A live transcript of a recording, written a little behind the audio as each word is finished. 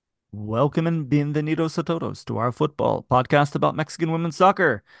Welcome and bienvenidos a todos to our football podcast about Mexican women's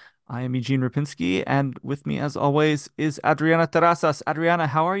soccer. I am Eugene Rupiński, and with me, as always, is Adriana Terrazas. Adriana,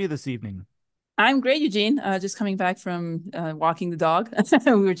 how are you this evening? I'm great, Eugene. Just coming back from walking the dog.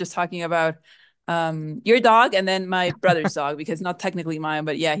 We were just talking about your dog and then my brother's dog because not technically mine,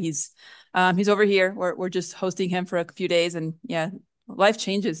 but yeah, he's over here. We're just hosting him for a few days, and yeah, life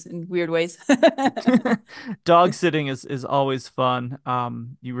changes in weird ways. Dog sitting is always fun.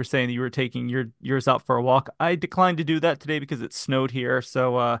 You were saying that you were taking yours out for a walk. I declined to do that today because it snowed here,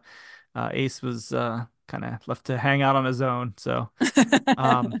 so Ace was kind of left to hang out on his own.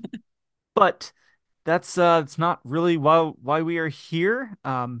 Um, but it's not really why we are here.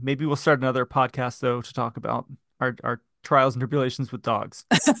 Maybe we'll start another podcast though to talk about our trials and tribulations with dogs.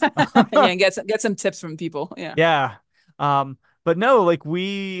 Yeah, and get some tips from people. Yeah. Yeah. But no, like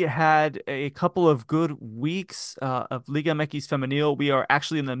we had a couple of good weeks of Liga MX Femenil. We are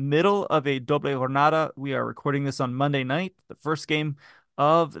actually in the middle of a Doble Jornada. We are recording this on Monday night. The first game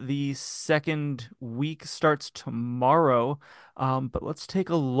of the second week starts tomorrow. But let's take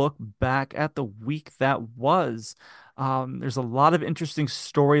a look back at the week that was. There's a lot of interesting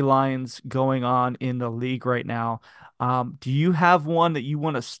storylines going on in the league right now. Do you have one that you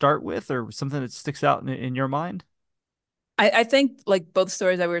want to start with or something that sticks out in your mind? I think like both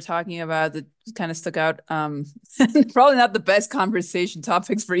stories that we were talking about that kind of stuck out. Probably not the best conversation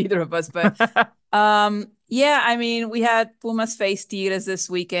topics for either of us, but yeah, I mean, we had Pumas face Tigres this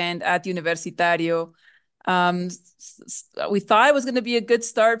weekend at Universitario. We thought it was going to be a good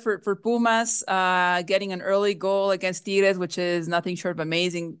start for Pumas, getting an early goal against Tigres, which is nothing short of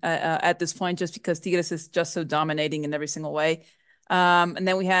amazing at this point, just because Tigres is just so dominating in every single way. And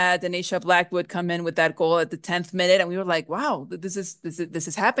then we had Denisha Blackwood come in with that goal at the 10th minute, and we were like, "Wow, this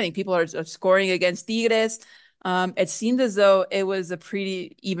is happening. People are scoring against Tigres." It seemed as though it was a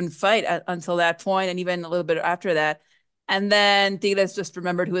pretty even fight until that point, and even a little bit after that. And then Tigres just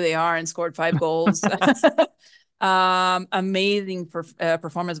remembered who they are and scored 5 goals. Amazing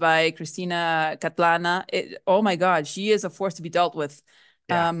performance by Cristina Catlana. Oh my God, she is a force to be dealt with.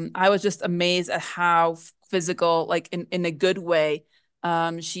 Yeah. I was just amazed at how physical, like in a good way,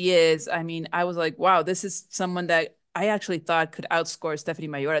 she is. I mean, I was like, wow, this is someone that I actually thought could outscore Stephanie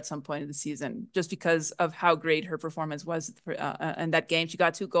Mayor at some point in the season, just because of how great her performance was in that game. She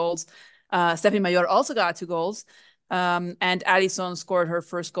got 2 goals. Stephanie Mayor also got 2 goals. And Alison scored her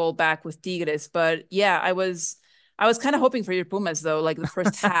first goal back with Tigres. But yeah, I was kind of hoping for your Pumas though, like the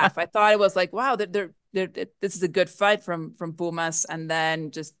first half. I thought it was like, wow, this is a good fight from Pumas, and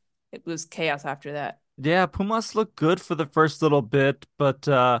then just it was chaos after that. Yeah, Pumas looked good for the first little bit, but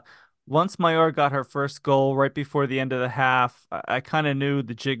once Mayor got her first goal right before the end of the half, I kind of knew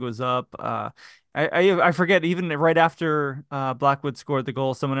the jig was up. I forget even right after Blackwood scored the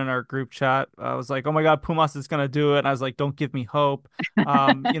goal, someone in our group chat was like, "Oh my God, Pumas is gonna do it," and I was like, "Don't give me hope."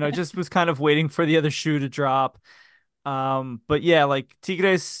 Just was kind of waiting for the other shoe to drop. But yeah, like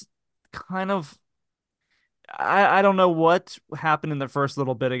Tigres kind of I don't know what happened in the first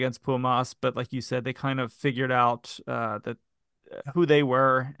little bit against Pumas, but like you said, they kind of figured out that who they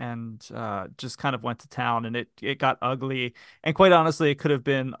were and just kind of went to town, and it got ugly. And quite honestly, it could have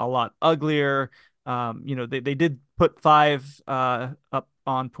been a lot uglier. They did put five up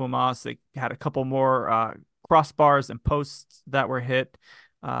on Pumas. They had a couple more crossbars and posts that were hit.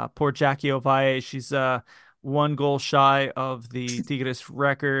 Poor Jackie Ovalle, she's 1 goal shy of the Tigres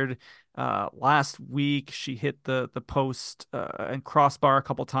record. Last week she hit the post and crossbar a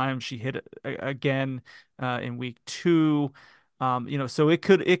couple times. She hit it again in week 2. So it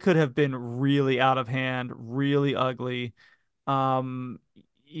could have been really out of hand, really ugly. Um,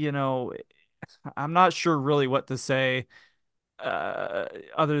 you know, I'm not sure really what to say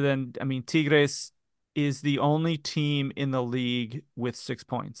other than, I mean, Tigres is the only team in the league with 6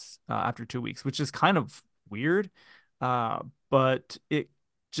 points after 2 weeks, which is kind of weird. Uh, but it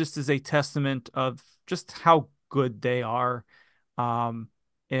just is a testament of just how good they are. Um,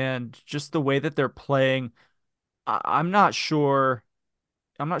 and just the way that they're playing. I'm not sure.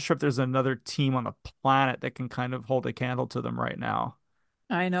 I'm not sure if there's another team on the planet that can kind of hold a candle to them right now.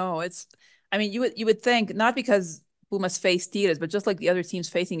 I know it's. I mean, you would think not because Pumas face Tigres, but just like the other teams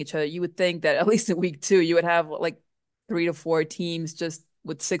facing each other, you would think that at least in week 2 you would have like 3 to 4 teams just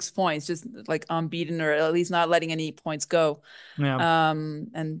with 6 points, just like unbeaten or at least not letting any points go. Yeah.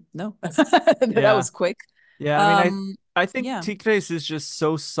 And no, that Yeah. was quick. Yeah, I mean, I Um, I think yeah. Tigres is just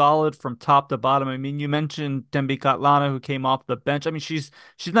so solid from top to bottom. I mean, you mentioned Demby Catlana who came off the bench. I mean, she's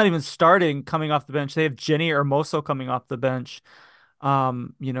not even starting coming off the bench. They have Jenny Hermoso coming off the bench.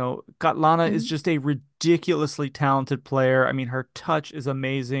 Katlana is Mhm. just a ridiculously talented player. I mean, her touch is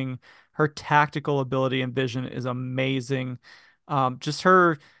amazing. Her tactical ability and vision is amazing. Just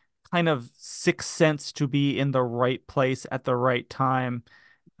her kind of sixth sense to be in the right place at the right time,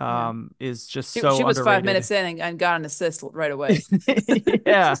 Yeah. is just She so was five underrated. minutes in and got an assist right away.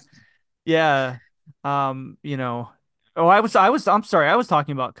 Yeah. Yeah. You know, oh, I'm sorry, I was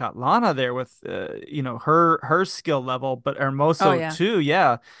talking about Katlana there with, her skill level, but Oh Hermoso yeah. too.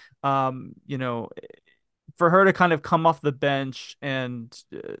 Yeah. Um, you know, for her to kind of come off the bench and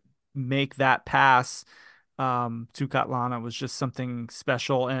make that pass to Katlana was just something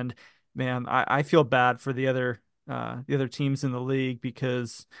special. And man, I feel bad for the other teams in the league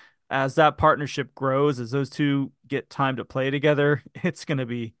because as that partnership grows, as those two get time to play together, it's gonna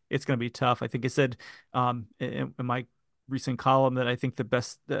be tough. I think I said in my recent column that I think the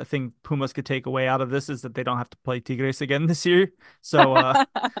best thing Pumas could take away out of this is that they don't have to play Tigres again this year. So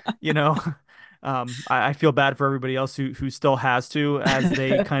you know, I feel bad for everybody else who still has to as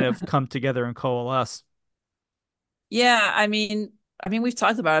they kind of come together and coalesce. Yeah, I mean, we've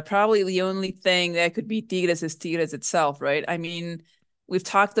talked about it. Probably the only thing that could beat Tigres is Tigres itself, right? I mean, we've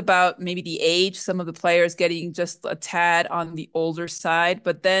talked about maybe the age, some of the players getting just a tad on the older side,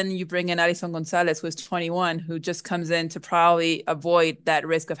 but then you bring in Alison Gonzalez, who is 21, who just comes in to probably avoid that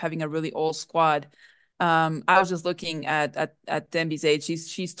risk of having a really old squad. I was just looking at Demby's age.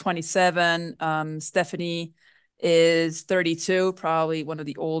 She's 27. Stephanie is 32, probably one of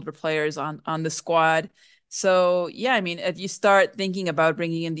the older players on the squad. So yeah, I mean, if you start thinking about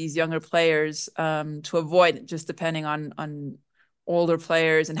bringing in these younger players to avoid just depending on older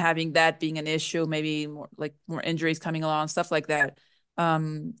players and having that being an issue, maybe more injuries coming along, stuff like that,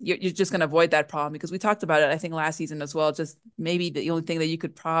 you're just going to avoid that problem because we talked about it, I think, last season as well. Just maybe the only thing that you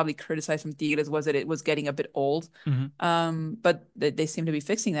could probably criticize from Tigres was that it was getting a bit old. Hmm. But they seem to be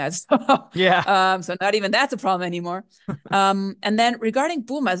fixing that. Yeah. So not even that's a problem anymore. And then regarding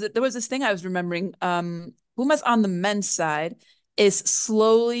Pumas, there was this thing I was remembering. Pumas on the men's side is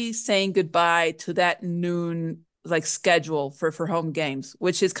slowly saying goodbye to that noon like schedule for home games,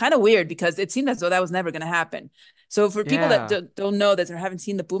 which is kind of weird because it seemed as though that was never going to happen. So for people that Yeah. don't know that or haven't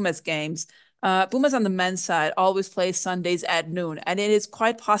seen the Pumas games, Pumas on the men's side always play Sundays at noon, and it is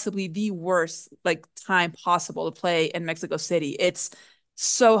quite possibly the worst like time possible to play in Mexico City. It's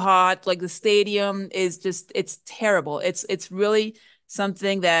so hot, like the stadium is just it's terrible. It's really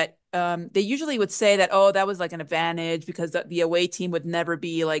something that they usually would say that, oh, that was like an advantage because the away team would never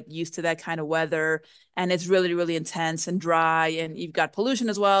be like used to that kind of weather, and it's really really intense and dry, and you've got pollution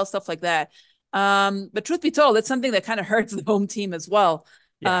as well, stuff like that. But truth be told, it's something that kind of hurts the home team as well.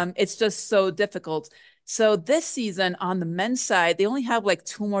 Yeah. It's just so difficult. So this season on the men's side, they only have like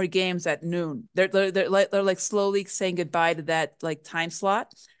two more games at noon. They're like slowly saying goodbye to that like time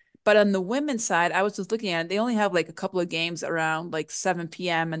slot. But on the women's side, I was just looking at it, they only have like a couple of games around like 7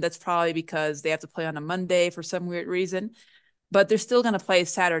 p.m. And that's probably because they have to play on a Monday for some weird reason. But they're still going to play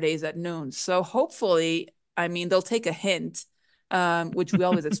Saturdays at noon. So hopefully, I mean, they'll take a hint, which we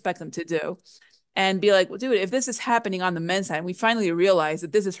always expect them to do, and be like, well, dude, if this is happening on the men's side, we finally realize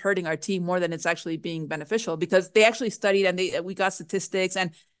that this is hurting our team more than it's actually being beneficial because they actually studied and we got statistics, and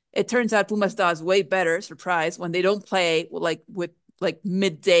it turns out Pumas does way better, surprise, when they don't play with like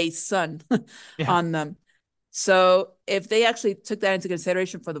midday sun Yeah. on them. So if they actually took that into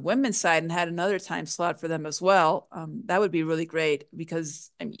consideration for the women's side and had another time slot for them as well, that would be really great because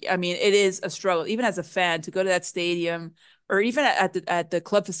I mean it is a struggle even as a fan to go to that stadium or even at the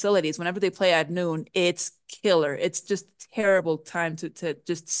club facilities whenever they play at noon. It's killer. It's just terrible time to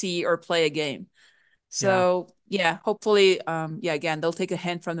just see or play a game. Yeah. So yeah, hopefully, yeah, again, they'll take a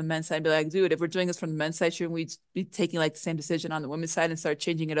hint from the men's side and be like, dude, if we're doing this from the men's side, shouldn't we be taking like the same decision on the women's side and start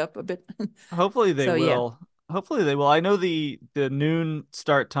changing it up a bit? Hopefully they So yeah. will. Hopefully they will. I know the noon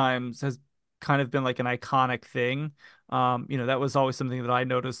start times has kind of been like an iconic thing. That was always something that I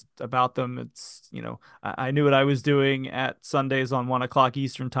noticed about them. It's, I knew what I was doing at Sundays on 1 o'clock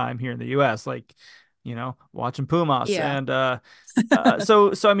Eastern time here in the US, like, watching Pumas. Yeah. And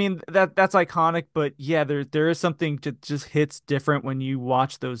so I mean that's iconic, but yeah, there is something that just hits different when you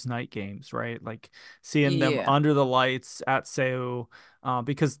watch those night games, right? Like seeing them Yeah. under the lights at Seu,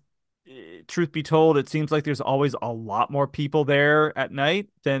 because truth be told, it seems like there's always a lot more people there at night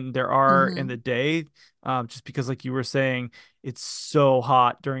than there are in Mm-hmm. the day. Just because, like you were saying, it's so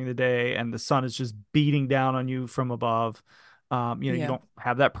hot during the day and the sun is just beating down on you from above. You Yeah. don't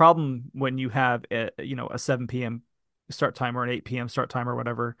have that problem when you have a 7 p.m. start time or an 8 p.m. start time or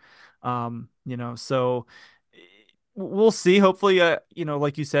whatever. So we'll see. Hopefully,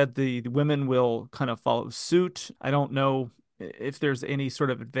 like you said, the women will kind of follow suit. I don't know if there's any sort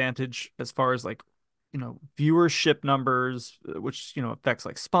of advantage as far as like, viewership numbers, which, affects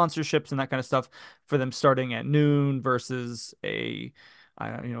like sponsorships and that kind of stuff for them starting at noon versus I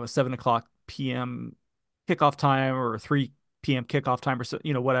don't, a 7 o'clock PM kickoff time or a 3 p.m. kickoff time or so,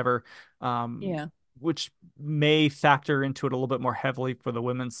 whatever, um, Yeah. which may factor into it a little bit more heavily for the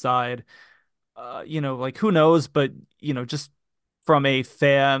women's side. Like who knows, but just from a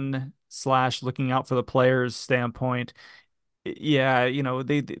fan slash looking out for the players standpoint, yeah,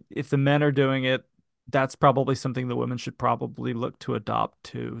 if the men are doing it, that's probably something the women should probably look to adopt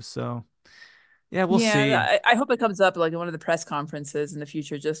too. So yeah, we'll see. Yeah, I hope it comes up like in one of the press conferences in the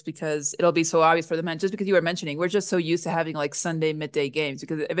future, just because it'll be so obvious for the men. Just because you were mentioning, we're just so used to having like Sunday midday games.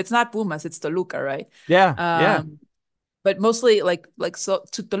 Because if it's not Pumas, it's Toluca, right? Yeah, yeah. Um, but mostly so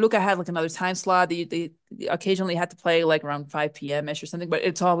Toluca had like another time slot. They occasionally had to play like around 5 p.m. ish or something, but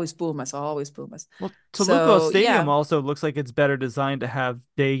it's always Pumas, always Pumas. Well, Toluca So Stadium yeah, also looks like it's better designed to have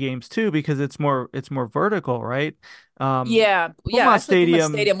day games too because it's more vertical, right? Um, yeah. Pumas Actually, Pumas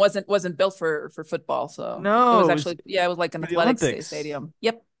Stadium, Stadium wasn't built for football, so it was no, is actually it was like an for the athletics Olympics. stadium.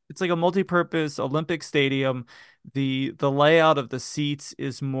 Yep. It's like a multi-purpose Olympic stadium. The layout of the seats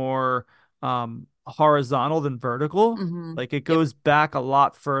is more horizontal than vertical. Mm-hmm. Like it Yep. goes back a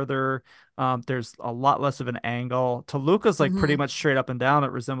lot further. There's a lot less of an angle. Toluca's like pretty Mm-hmm. much straight up and down.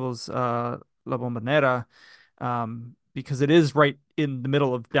 It resembles La Bombonera, because it is right in the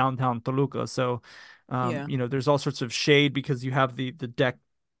middle of downtown Toluca. So, Yeah. there's all sorts of shade because you have the deck,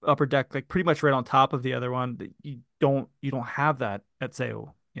 upper deck, like pretty much right on top of the other one. You don't have that at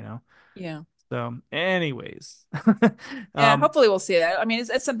Seoul, Yeah. So, anyways, Yeah, um, hopefully we'll see that. I mean,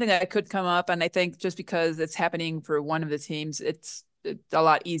 it's something that could come up, and I think just because it's happening for one of the teams, it's a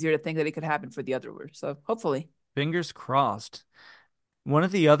lot easier to think that it could happen for the other. So hopefully, fingers crossed. One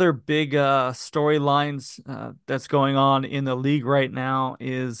of the other big storylines that's going on in the league right now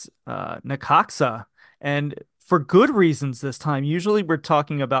is Necaxa, and for good reasons this time. Usually, we're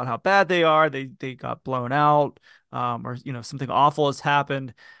talking about how bad they are. They got blown out, or something awful has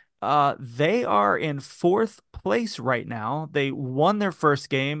happened. They are in fourth place right now. They won their first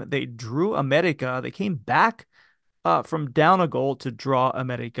game. They drew América. They came back from down a goal to draw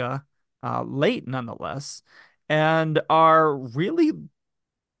América late, nonetheless, and are really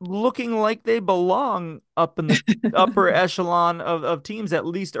looking like they belong up in the upper echelon of teams, at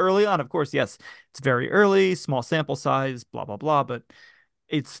least early on. Of course, yes, it's very early, small sample size, blah, blah, blah, but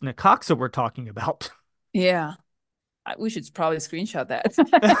it's Necaxa we're talking about. yeah, we should probably screenshot that.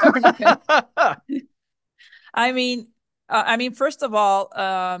 We're not gonna. I mean, first of all,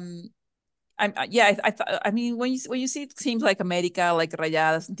 I mean, when you see teams like América, like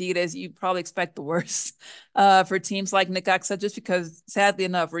Rayadas and Tigres, you probably expect the worst. For teams like Necaxa, just because sadly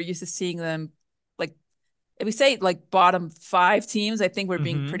enough, we're used to seeing them like if we say like bottom five teams, I think we're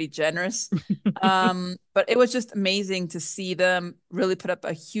being Hmm. pretty generous. But it was just amazing to see them really put up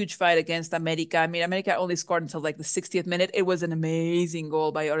a huge fight against America. I mean, America only scored until like the 60th minute. It was an amazing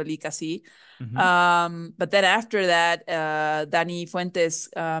goal by Orly Casi. Hmm. But then after that, Dani Fuentes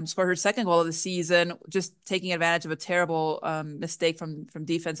scored her second goal of the season, just taking advantage of a terrible mistake from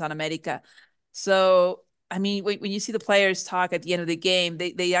defense on America. So I mean, when you see the players talk at the end of the game,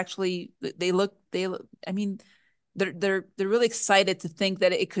 they actually they look. I mean, they're really excited to think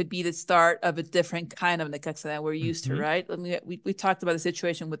that it could be the start of a different kind of Necaxa that we're used to, Hmm. right? I mean, we talked about the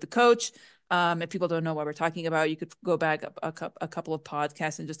situation with the coach. If people don't know what we're talking about, you could go back a couple of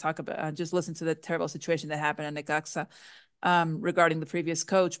podcasts and just talk about just listen to the terrible situation that happened in Necaxa regarding the previous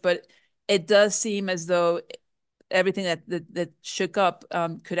coach. But it does seem as though everything that shook up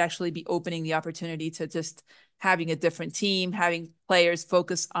could actually be opening the opportunity to just having a different team, having players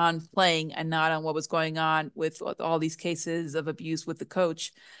focus on playing and not on what was going on with all these cases of abuse with the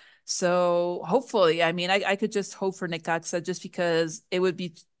coach. So hopefully, I mean, I could just hope for Necaxa just because it would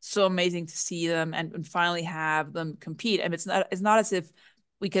be so amazing to see them and finally have them compete. And it's not as if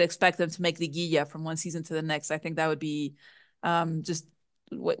we could expect them to make the Liguilla from one season to the next. I think that would be just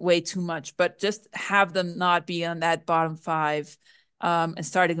way too much. But just have them not be on that bottom five and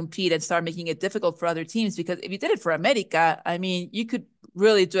start to compete and start making it difficult for other teams. Because if you did it for America, I mean, you could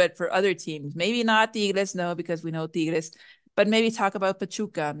really do it for other teams. Maybe not Tigres, no, because we know Tigres, but maybe talk about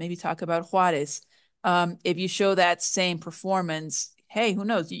Pachuca, maybe talk about Juárez. If you show that same performance, hey, who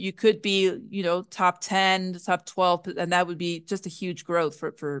knows? You could be, top 10, top 12, and that would be just a huge growth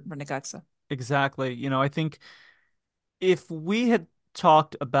for Necaxa. Exactly. I think if we had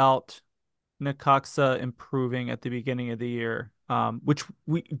talked about Necaxa improving at the beginning of the year, which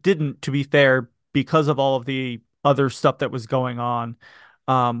we didn't, to be fair, because of all of the other stuff that was going on.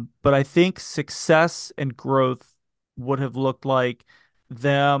 But I think success and growth would have looked like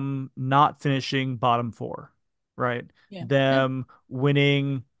them not finishing bottom four, right? Yeah. Yeah. Them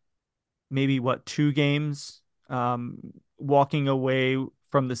winning maybe what, two games, walking away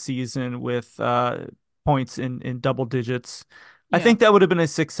from the season with points in double digits. I Yeah. think that would have been a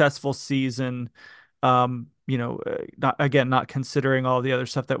successful season. Not again, not considering all the other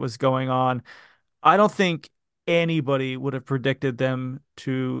stuff that was going on. I don't think anybody would have predicted them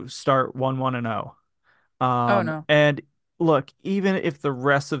to start 1-1 and 0. Oh no. And look, even if the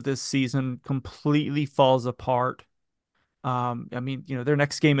rest of this season completely falls apart, I mean, their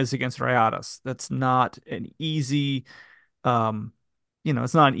next game is against Rayadas. That's not an easy, um,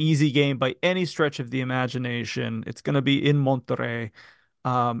 it's not an easy game by any stretch of the imagination. It's going to be in Monterrey.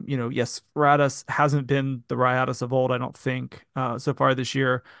 Yes, Rayadas hasn't been the Rayadas of old, I don't think, so far this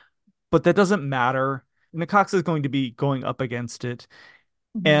year, but that doesn't matter. Necaxa is going to be going up against it.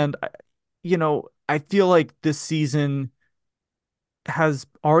 Mhm. And, I feel like this season has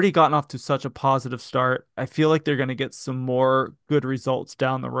already gotten off to such a positive start. I feel like they're going to get some more good results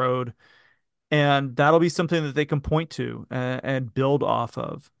down the road, and that'll be something that they can point to and build off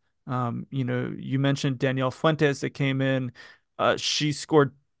of. You mentioned Danielle Fuentes that came in. She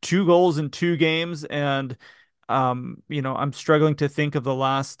scored two goals in two games, and I'm struggling to think of the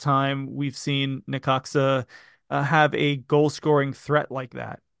last time we've seen Necaxa have a goal scoring threat like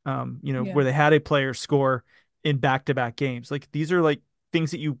that. Yeah. Where they had a player score in back-to-back games. Like these are like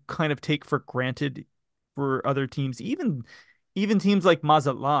things that you kind of take for granted for other teams, even teams like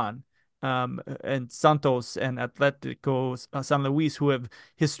Mazatlan, and Santos and Atletico San Luis, who have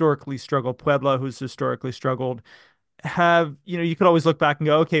historically struggled, Puebla, who's historically struggled, you could always look back and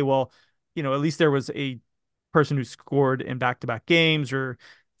go, okay, well, at least there was a person who scored in back-to-back games or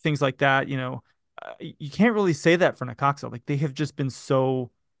things like that. You can't really say that for Necaxa. Like they have just been so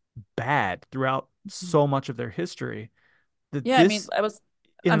bad throughout Mhm. so much of their history that Yeah, I mean, this I was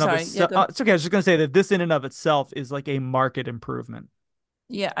in I'm and of sorry. Yeah, itself, go ahead. it's okay. I was just gonna say that this in and of itself is like a market improvement.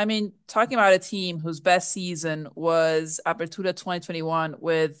 Yeah, I mean, talking about a team whose best season was Apertura 2021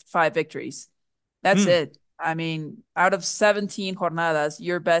 with 5 victories. That's Mm, it. I mean, out of 17 jornadas,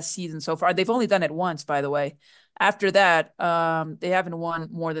 your best season so far. They've only done it once, by the way. After that, they haven't won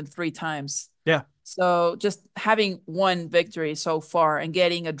more than 3 times. yeah, So just having one victory so far and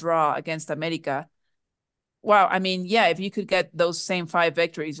getting a draw against América. Wow, I mean, yeah, if you could get those same 5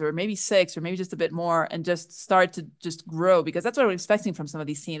 victories or maybe six or maybe just a bit more and just start to just grow, because that's what we're expecting from some of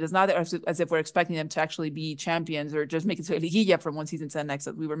these teams. It's not as if we're expecting them to actually be champions or just make it to Liguilla from one season to the next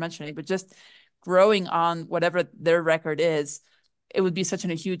that we were mentioning, but just growing on whatever their record is, it would be such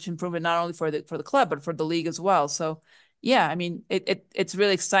a huge improvement not only for the club but for the league as well. So yeah, I mean, it's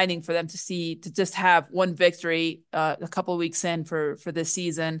really exciting for them to see to just have one victory a couple of weeks in for this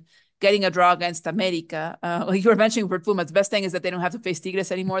season, getting a draw against América. Like you were mentioning for Pumas, the best thing is that they don't have to face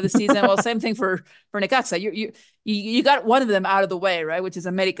Tigres anymore this season. Well, same thing for Necaxa. You got one of them out of the way, right? Which is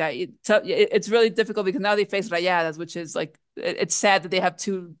América. It's really difficult because now they face Rayadas, which is like it's sad that they have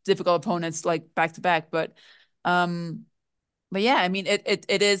two difficult opponents like back to back. Um, but yeah, I mean,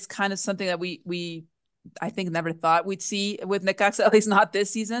 it is kind of something that we I think never thought we'd see with Necaxa, at least not this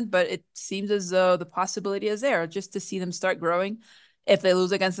season. But it seems as though the possibility is there just to see them start growing. If they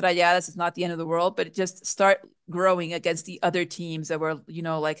lose against Rayadas, it's not the end of the world, but just start growing against the other teams that were,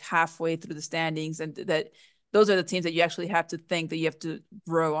 like halfway through the standings, and that those are the teams that you actually have to think that you have to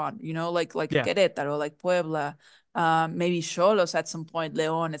grow on, like yeah, Querétaro, like Puebla, maybe Xolos at some point,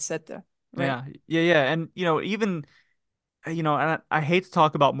 León, etc. Right? yeah. And even and I hate to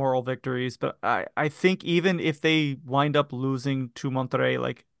talk about moral victories, but I think even if they wind up losing to Monterrey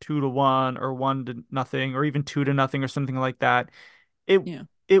like 2-1 or 1-0 or even 2-0 or something like that, it Yeah.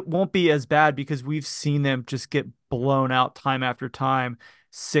 it won't be as bad because we've seen them just get blown out time after time,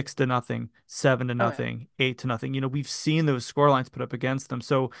 6-0, seven to Oh yeah. nothing, 8-0. We've seen those score lines put up against them.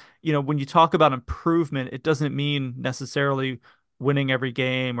 So, when you talk about improvement, it doesn't mean necessarily winning every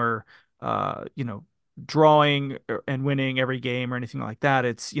game or drawing and winning every game or anything like that.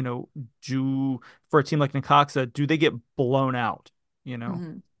 It's, do for a team like Necaxa, do they get blown out? You know,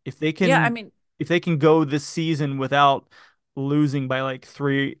 Hmm. if they Yeah. I can mean, if they can go this season without losing by like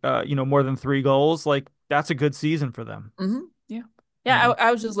three, more than three goals, like that's a good season for them, yeah. you Yeah, know?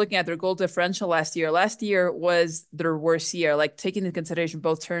 I was just looking at their goal differential last year. Last year was their worst year, like taking into consideration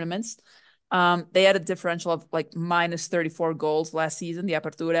both tournaments. They had a differential of like minus 34 goals last season, the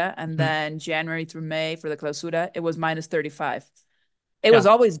Apertura, and Mhm. then January through May for the Clausura, it was minus 35. It was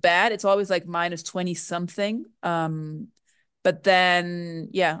Yeah. always bad. It's always like minus 20 something. But then,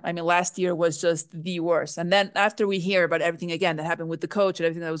 yeah, I mean, last year was just the worst. And then after we hear about everything again that happened with the coach and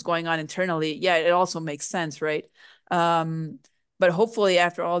everything that was going on internally, yeah, it also makes sense, right? Um, but hopefully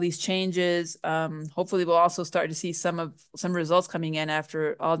after all these changes, hopefully we'll also start to see some results coming in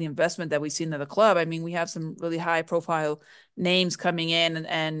after all the investment that we've seen in the club. I mean, we have some really high profile names coming in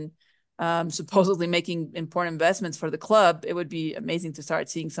and supposedly making important investments for the club. It would be amazing to start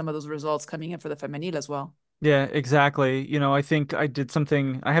seeing some of those results coming in for the femenil as well. Yeah, exactly. I think I did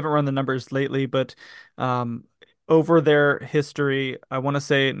something, I haven't run the numbers lately, but um, over their history, I want to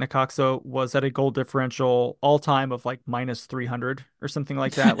say Necaxa was at a goal differential all time of like minus 300 or something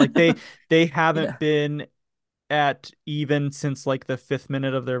like that. Like they Yeah. haven't been at even since like the fifth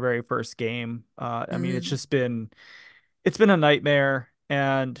minute of their very first game. I mean, Mm, it's been a nightmare,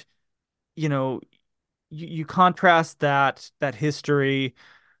 and you know, you contrast that history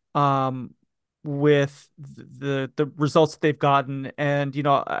um with the results that they've gotten. And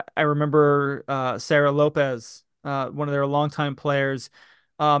I remember Sarah Lopez, one of their longtime players,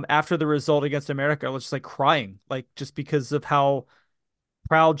 after the result against America was just like crying, like just because of how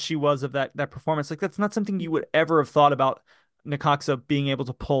proud she was of that performance. Like that's not something you would ever have thought about Necaxa being able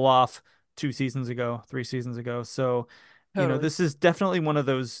to pull off 2 seasons ago, 3 seasons ago. So, totally. this is definitely one of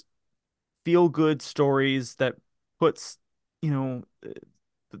those feel good stories that puts, you know,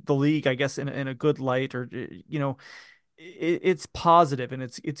 the league, I guess, in a good light, or it's positive, and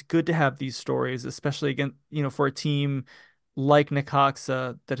it's good to have these stories, especially again, for a team like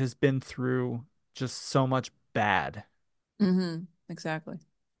Necaxa that has been through just so much bad. Exactly.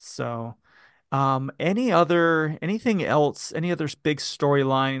 So, anything else, any other big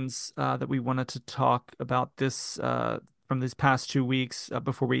storylines that we wanted to talk about this from these past 2 weeks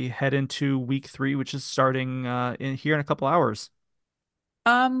before we head into week three, which is starting in here in a couple hours?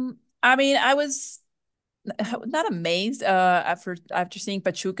 I mean, I was not amazed after seeing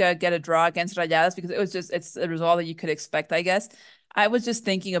Pachuca get a draw against Rayadas because it's a result that you could expect, I guess. I was just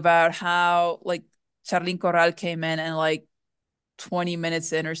thinking about how like Charlene Corral came in and like 20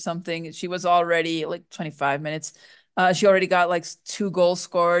 minutes in or something. She was already like 25 minutes. She already got like 2 goals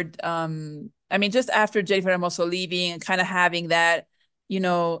scored. I mean, just after Jennifer Hermoso leaving and kind of having that,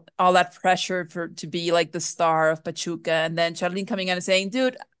 all that pressure for to be like the star of Pachuca, and then Charlene coming in and saying,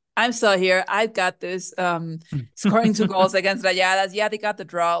 "Dude, I'm still here. I've got this." Scoring 2 goals against Rayadas. Yeah, they got the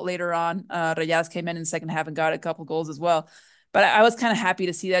draw later on. Rayadas came in the second half and got a couple goals as well. But I was kind of happy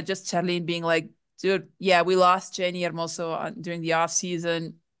to see that. Just Charlene being like, dude, yeah, we lost Jenny Hermoso during the off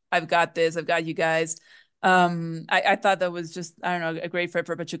season. I've got this. I've got you guys. I thought that was just, I don't know, a great fit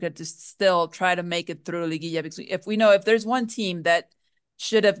for Pachuca to still try to make it through Liguilla, because if we know if there's one team that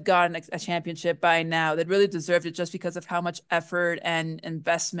should have gotten a championship by now, that really deserved it just because of how much effort and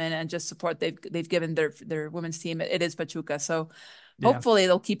investment and just support they've given their women's team, it is Pachuca. So Yeah, hopefully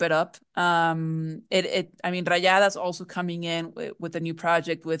they'll keep it up. I mean, Rayadas also coming in with a new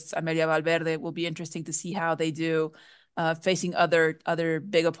project with Amelia Valverde. Will be interesting to see how they do facing other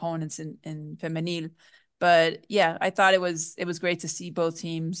big opponents in femenil. But yeah, I thought it was great to see both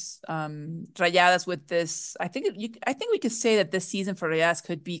teams. Rayadas with this, I think we could say that this season for Rayadas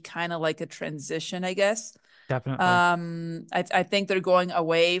could be kind of like a transition, I guess. definitely. I think they're going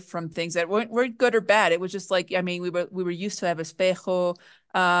away from things that weren't good or bad. It was just like, I mean, we were used to have Espejo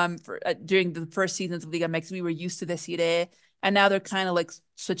during the first seasons of Liga MX. We were used to Desire, and now they're kind of like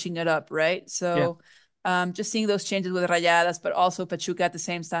switching it up, right? Yeah. So just seeing those changes with Rayadas, but also Pachuca at the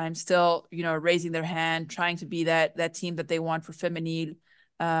same time, still, raising their hand, trying to be that team that they want for Femenil.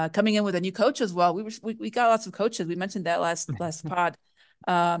 Coming in with a new coach as well. We got lots of coaches. We mentioned that last pod.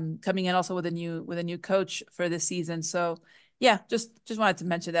 Coming in also with a new coach for this season. So yeah, just wanted to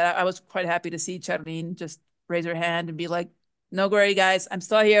mention that. I was quite happy to see Charlene just raise her hand and be like, "No worry, guys, I'm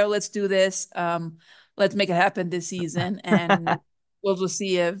still here. Let's do this. Let's make it happen this season, and we'll just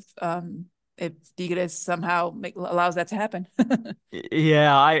see if Tigres somehow allows that to happen."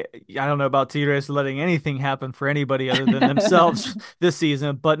 Yeah, I don't know about Tigres letting anything happen for anybody other than themselves this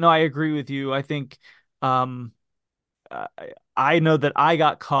season, but no, I agree with you. I think um I, I know that I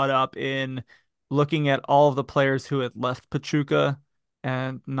got caught up in looking at all of the players who had left Pachuca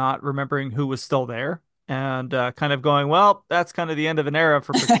and not remembering who was still there, and kind of going, well, that's kind of the end of an era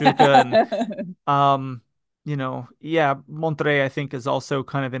for Pachuca. And um, yeah, Monterrey I think is also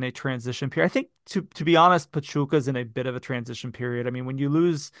kind of in a transition period. I think to be honest, Pachuca's in a bit of a transition period. I mean, when you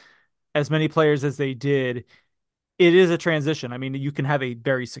lose as many players as they did, it is a transition. I mean, you can have a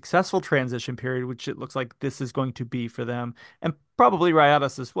very successful transition period, which it looks like this is going to be for them, and probably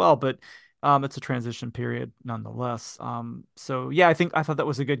Rayadas as well. But it's a transition period nonetheless. So yeah, I thought that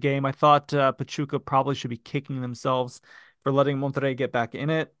was a good game. I thought Pachuca probably should be kicking themselves for letting Monterrey get back in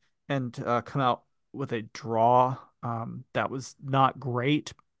it and come out with a draw. That was not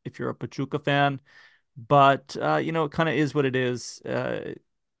great if you're a Pachuca fan. but it kind of is what it is.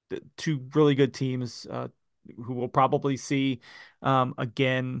 Two really good teams who we'll probably see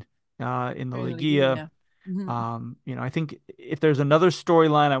again in the Very Liga. yeah. Hmm. I think if there's another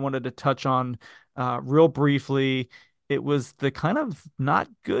storyline I wanted to touch on real briefly, it was the kind of not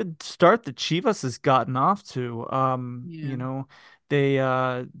good start that Chivas has gotten off to. Yeah.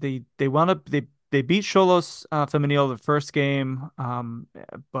 They wound up they beat Xolos Femenil the first game,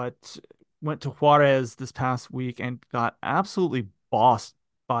 but went to Juárez this past week and got absolutely bossed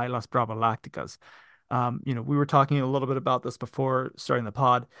by Las Bravas. We were talking a little bit about this before starting the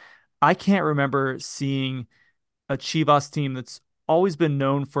pod. I can't remember seeing a Chivas team that's always been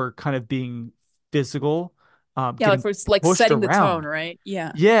known for kind of being physical, Yeah, like getting for it's like pushed setting the tone, around. right?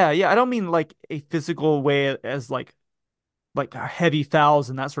 Yeah. Yeah, yeah. I don't mean like a physical way as like heavy fouls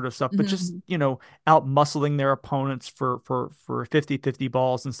and that sort of stuff, but just, Hmm. out muscling their opponents for 50-50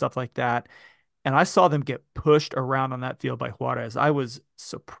 balls and stuff like that. And I saw them get pushed around on that field by Juarez. I was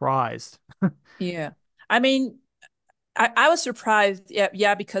surprised. Yeah. I mean, I was surprised, yeah,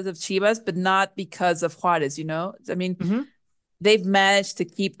 yeah, because of Chivas, but not because of Juarez, you know? I mean, Hmm. they've managed to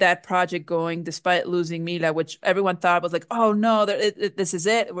keep that project going despite losing Mila, which everyone thought was like, oh no, this is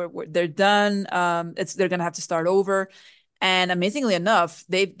it. They're done. They're gonna have to start over. And amazingly enough,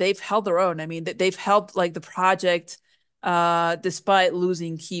 they've held their own. I mean, they've held like the project despite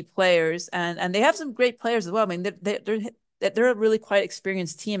losing key players, and they have some great players as well. I mean, they're a really quite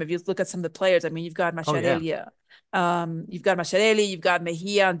experienced team. If you look at some of the players, I mean, Oh yeah. You've got Macharelli, you've got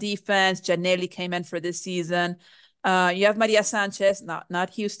Mejia on defense. Janelli came in for this season. You have Maria Sanchez, not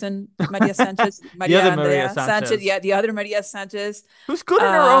Houston Maria Sanchez, The Maria other Maria Andrea Sanchez. Sanchez, Yeah, the other Maria Sanchez. who's good in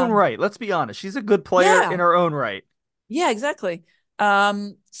her own Um, right. Let's be honest. She's a good player in yeah, her own right. yeah, exactly.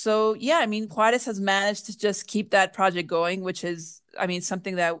 So yeah, I mean, Juarez has managed to just keep that project going, which is, I mean,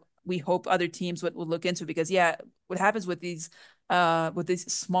 something that we hope other teams would look into because yeah, what happens with these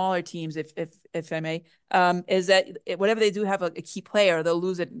smaller teams, if I may, is that whatever they do have a key player, they'll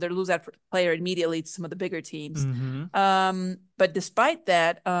lose that player immediately to some of the bigger teams. Hmm. But despite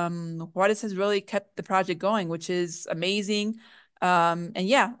that, Juarez has really kept the project going, which is amazing. And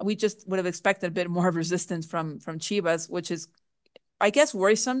yeah, we just would have expected a bit more of resistance from Chivas, which is, I guess,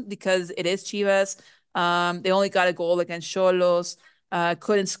 worrisome because it is Chivas. They only got a goal against Xolos,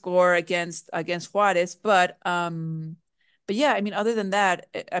 couldn't score against Juarez, but yeah, I mean, other than that,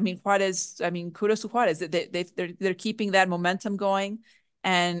 I mean, Juarez. I mean, kudos to Juarez. They're keeping that momentum going,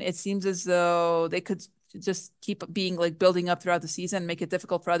 and it seems as though they could just keep being like building up throughout the season and make it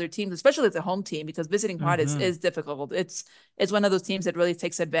difficult for other teams, especially as a home team, because visiting Juarez Hmm. is difficult. It's one of those teams that really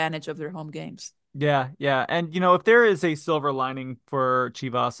takes advantage of their home games. Yeah, yeah. And if there is a silver lining for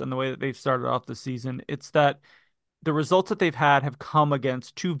Chivas and the way that they've started off the season, it's that the results that they've had have come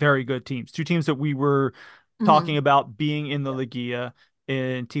against two very good teams, two teams that we were talking Mm-hmm. about being in the Yeah. Liguilla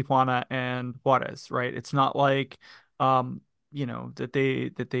in Tijuana and Juarez, right? It's not like that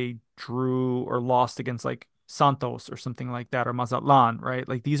they drew or lost against like Santos or something like that or Mazatlan, right?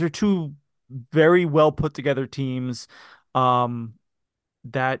 Like these are two very well put together teams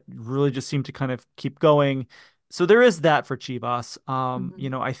that really just seem to kind of keep going. So there is that for Chivas.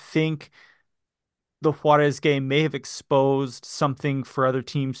 Mm-hmm. I think the Juarez game may have exposed something for other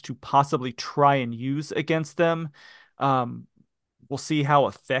teams to possibly try and use against them. Um, we'll see how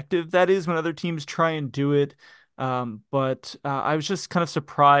effective that is when other teams try and do it. But I was just kind of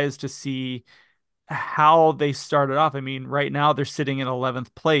surprised to see how they started off. I mean, right now they're sitting in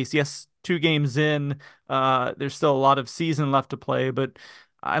 11th place. Yes, 2 games in, there's still a lot of season left to play, but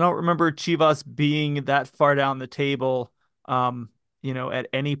I don't remember Chivas being that far down the table, at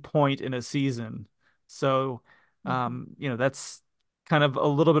any point in a season. So, Mm-hmm. that's kind of a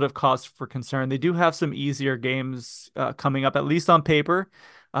little bit of cause for concern. They do have some easier games coming up, at least on paper.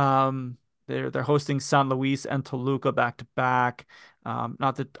 They're hosting San Luis and Toluca back to back.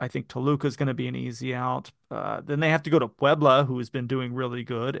 Not that I think Toluca is going to be an easy out. Then they have to go to Puebla, who has been doing really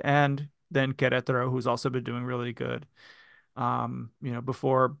good, and then Querétaro, who's also been doing really good.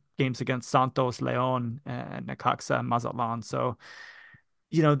 Before games against Santos, León, and Necaxa and Mazatlan. So,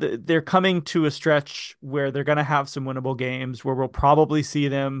 they're coming to a stretch where they're going to have some winnable games where we'll probably see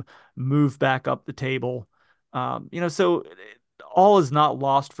them move back up the table. So all is not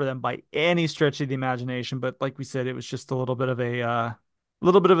lost for them by any stretch of the imagination. But like we said, it was just a little bit of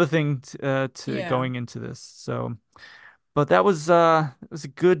a thing to Yeah. going into this. So, but it was a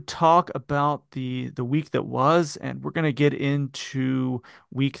good talk about the week that was, and we're gonna get into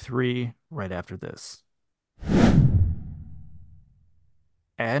week 3 right after this.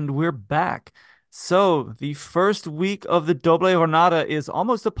 And we're back. So the first week of the Doble Jornada is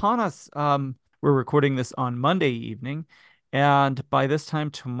almost upon us. we're recording this on Monday evening, and by this time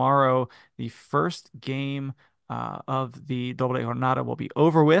tomorrow, the first game of the Doble Jornada will be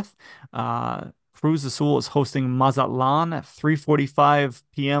over with. Cruz Azul is hosting Mazatlan at 3:45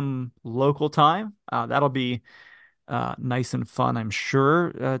 p.m. local time. That'll be nice and fun, I'm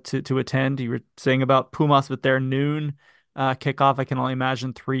sure, to attend. You were saying about Pumas with their noon kickoff. I can only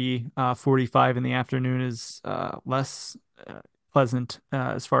imagine 3:45 in the afternoon is less pleasant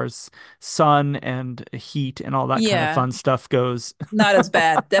as far as sun and heat and all that kind of Yeah, fun stuff goes. not as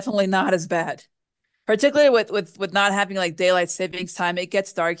bad. Definitely not as bad. Particularly with not having like daylight savings time, it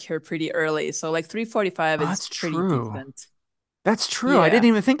gets dark here pretty early. So like 3:45 Oh, is that's pretty true. decent. That's true. I didn't Yeah.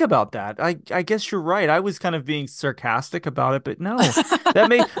 even think about that. I guess you're right. I was kind of being sarcastic about it, but no,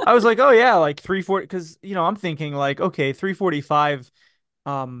 I was like, oh yeah, like 3:40, because I'm thinking like, okay, 3:45,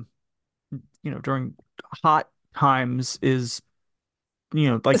 um, during hot times is,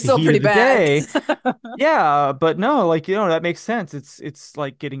 like It's the still heat pretty of the bad. day. Yeah, but no, like, that makes sense. It's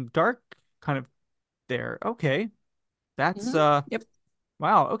like getting dark kind of there. Okay. That's Yep.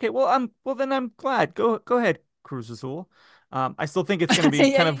 wow. Okay. Well then I'm glad. Go ahead, Cruz Azul. I still think it's gonna be Yeah,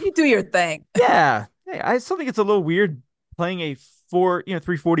 kind of, you do your thing. yeah. Hey, I still think it's a little weird playing a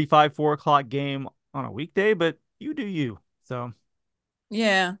 3:45, 4 o'clock game on a weekday, but you do you. So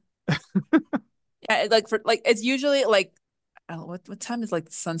Yeah. Yeah, like for like it's usually like what time is like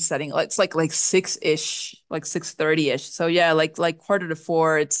the sun setting? Like it's like 6-ish, like 6:30-ish. So yeah, like quarter to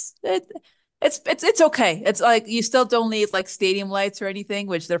four. It's okay. It's like you still don't need like stadium lights or anything,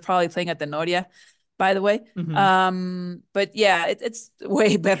 which they're probably playing at the Noria, by the way. mhm. But yeah, it's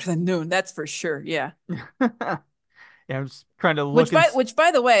way better than noon, that's for sure. Yeah. Yeah, I'm just trying to look Which and by which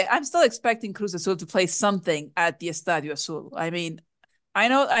by the way, I'm still expecting Cruz Azul to play something at the Estadio Azul. I mean, I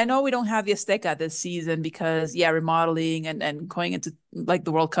know we don't have the Azteca this season because yeah, remodeling and going into like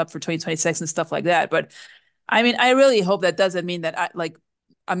the World Cup for 2026 and stuff like that. But I mean, I really hope that doesn't mean that like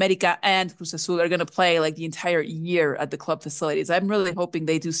América and Cruz Azul are going to play like the entire year at the club facilities. I'm really hoping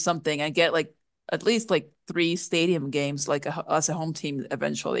they do something and get like at least like 3 stadium games like as a home team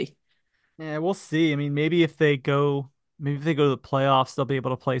eventually. yeah, we'll see. I mean, maybe if they go to the playoffs, they'll be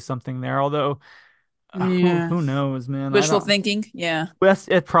able to play something there. Although, Yeah. who knows, man? I Wishful don't. thinking. Yeah. Yes,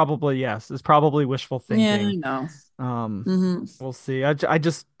 it probably, yes. It's probably wishful Yeah, I thinking. know. Um, Hmm. we'll see. I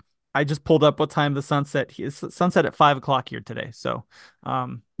just pulled up what time the sunset is. Sunset at 5 o'clock here today. So,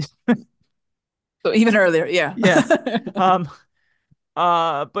 um, So even earlier, yeah. yeah. Um,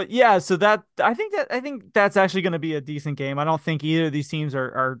 but yeah. So I think that's actually going to be a decent game. I don't think either of these teams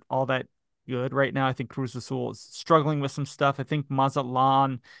are all that good right now. I think Cruz Azul is struggling with some stuff. I think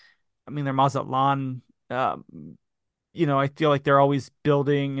Mazatlan. I mean, they're Mazatlan. I feel like they're always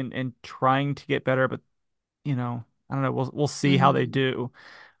building and trying to get better, but I don't know. We'll see how they Hmm. do.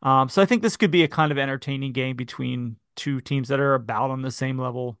 So I think this could be a kind of entertaining game between two teams that are about on the same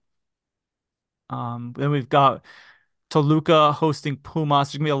level. Then we've got Toluca hosting Pumas.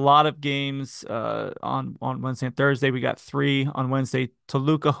 There's gonna be a lot of games on Wednesday and Thursday. We got three on Wednesday.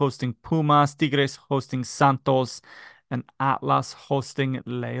 Toluca hosting Pumas, Tigres hosting Santos, and Atlas hosting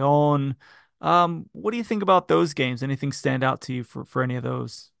León. What do you think about those games? Anything stand out to you for any of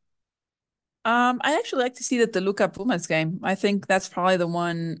those? I actually like to see the Toluca Pumas game. I think that's probably the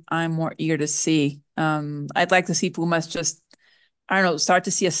one I'm more eager to see. I'd like to see Pumas just, I don't know, start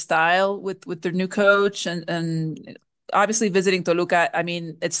to see a style with their new coach and obviously visiting Toluca. I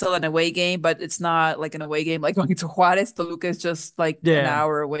mean, it's still an away game, but it's not like an away game like going to Juárez. Toluca is just like an Yeah.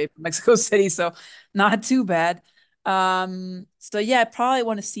 hour away from Mexico City, so not too bad. So yeah, I probably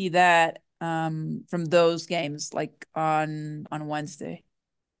want to see that from those games like on Wednesday.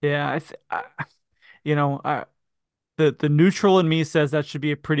 Yeah, you know, I, the neutral in me says that should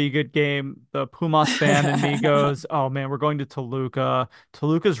be a pretty good game. The Pumas fan in me goes, "Oh man, we're going to Toluca.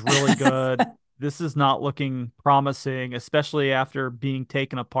 Toluca's really good. This is not looking promising, especially after being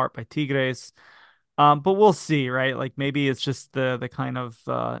taken apart by Tigres." But we'll see, right? Like maybe it's just the kind of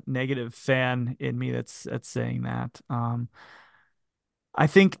negative fan in me that's saying that. I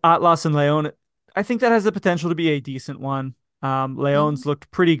think Atlas and Leon, I think that has the potential to be a decent one. Leon's Mhm.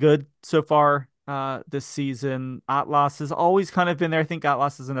 looked pretty good so far this season. Atlas has always kind of been there. I think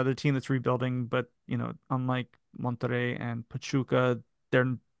Atlas is another team that's rebuilding, but unlike Monterrey and Pachuca,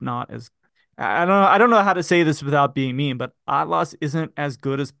 they're not as I don't know how to say this without being mean, but Atlas isn't as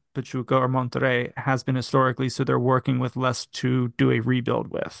good as Pachuca or Monterrey has been historically, so they're working with less to do a rebuild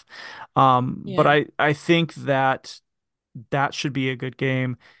with. But Yeah. I think that should be a good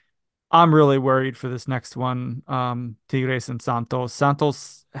game. I'm really worried for this next one. Tigres and Santos.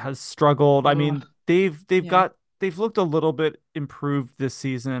 Santos has struggled. I Oh, mean, they've yeah. got they've looked a little bit improved this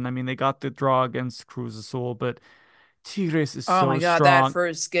season. I mean, they got the draw against Cruz Azul, but Tigres is Oh so my God, that strong,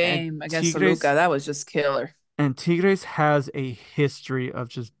 first and game against Tigres Toluca, that was just killer. Tigres has a history of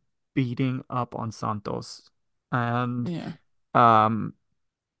just beating up on Santos, and Yeah. um,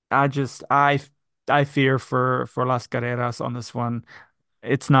 I just I fear for Las Carreras on this one.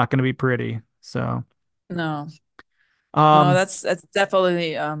 It's not going to be pretty. So, No. No, um, that's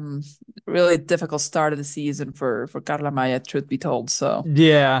definitely really difficult start of the season for Carla Maya, truth be told. So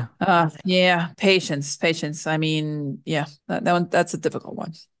yeah, yeah, patience. I mean, yeah, that one that's a difficult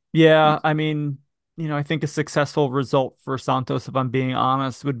one. yeah. I mean, I think a successful result for Santos, if I'm being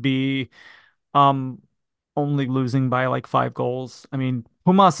honest, would be um only losing by like 5 goals. I mean,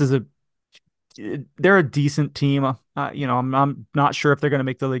 Pumas is a they're a decent team. I'm not sure if they're going to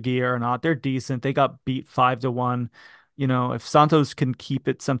make the Liga or not. They're decent. They got beat 5-1. If Santos can keep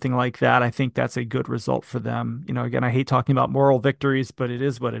it something like that, I think that's a good result for them. Again, I hate talking about moral victories, but it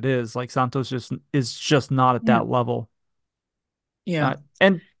is what it is. Like Santos just not at Yeah. that level. Yeah.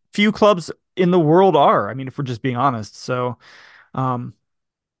 And few clubs in the world are. I mean, if we're just being honest. So, um,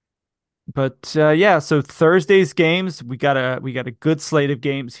 but yeah, so Thursday's games, we got a good slate of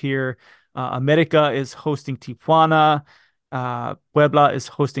games here. América is hosting Tijuana. Puebla is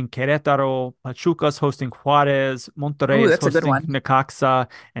hosting Querétaro. Pachuca is hosting Juárez. Monterrey Oh, is that's a good hosting one. Necaxa,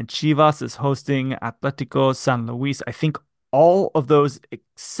 and Chivas is hosting Atlético San Luis. I think all of those,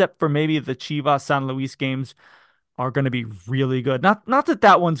 except for maybe the Chivas San Luis games, are going to be really good. Not that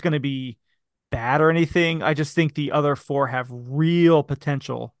that one's going to be bad or anything. I just think the other four have real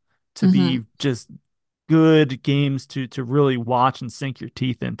potential to Hmm. be just good games to really watch and sink your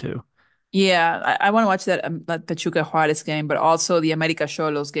teeth into. Yeah, I want to watch that Pachuca Juarez game, but also the América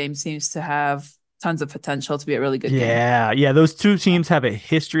Xolos game seems to have tons of potential to be a really good game. Yeah, yeah, those two teams have a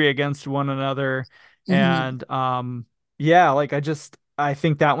history against one another. Hmm. And yeah, like I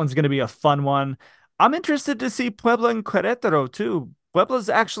think that one's gonna be a fun one. I'm interested to see Puebla and Querétaro too. Puebla's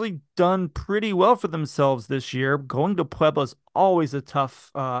actually done pretty well for themselves this year. Going to Puebla's always a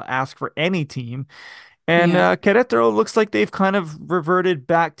tough ask for any team. And Yeah. Querétaro looks like they've kind of reverted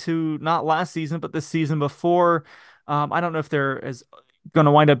back to not last season, but the season before. I don't know if they're as going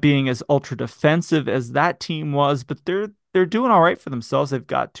to wind up being as ultra defensive as that team was, but they're doing all right for themselves. They've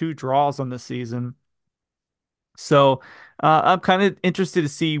got 2 draws on the season, so I'm kind of interested to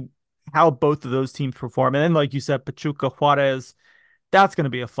see how both of those teams perform. And then, like you said, Pachuca Juarez, that's going to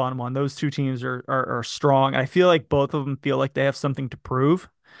be a fun one. Those two teams are strong. I feel like both of them feel like they have something to prove.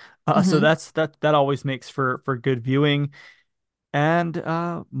 So Hmm. that always makes for good viewing. And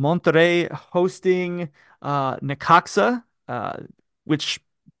Monterrey hosting Necaxa, which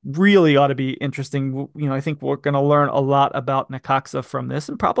really ought to be interesting. I think we're going to learn a lot about Necaxa from this,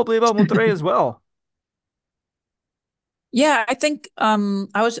 and probably about Monterrey as well. Yeah, I think I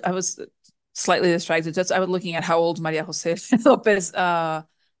was slightly distracted. Just I was looking at how old Maria Jose Lopez,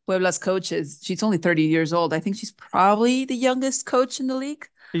 Puebla's coach is. She's only 30 years old. I think she's probably the youngest coach in the league.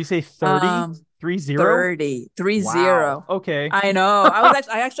 You say 30, Um, 30? 30, three Wow. zero. Okay. I know.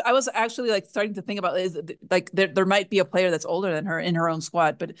 I was actually like starting to think about like there might be a player that's older than her in her own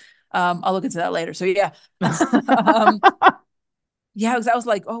squad, but I'll look into that later. So yeah. um yeah, because I was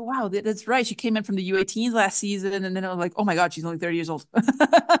like, oh wow, that's right. She came in from the U18s last season, and then I was like, oh my God, she's only 30 years old.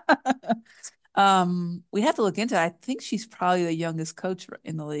 We have to look into it. I think she's probably the youngest coach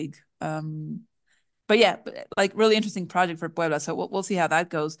in the league. But yeah, like really interesting project for Puebla. So we'll see how that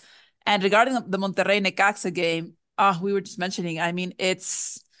goes. And regarding the Monterrey Necaxa game, we were just mentioning. I mean,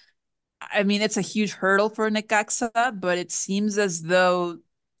 it's a huge hurdle for Necaxa, but it seems as though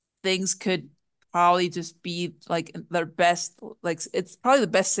things could probably just be like their best. Like it's probably the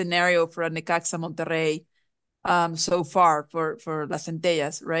best scenario for a Necaxa Monterrey so far for Las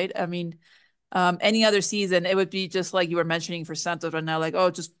Centellas, right? I mean, any other season, it would be just like you were mentioning for Santos right now, like, oh,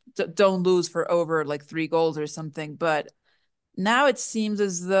 just don't lose for over like 3 goals or something. But now it seems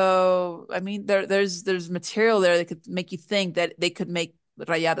as though, I mean, there's material there that could make you think that they could make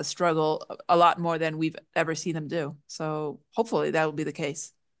Rayada struggle a lot more than we've ever seen them do. So hopefully that will be the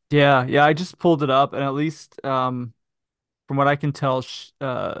case. Yeah, yeah. I just pulled it up, and at least from what I can tell,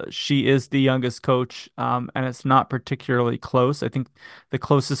 she is the youngest coach, and it's not particularly close. I think the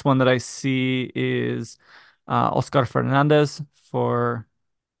closest one that I see is Oscar Fernandez for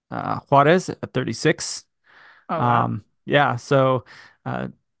Juarez at 36. Oh wow. Yeah, so uh,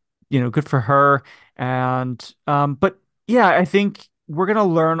 good for her. And but yeah, I think we're gonna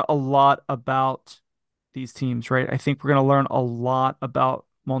learn a lot about these teams, right? I think we're gonna learn a lot about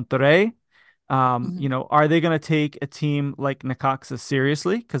Monterrey. Mhm. Are they gonna take a team like Necaxa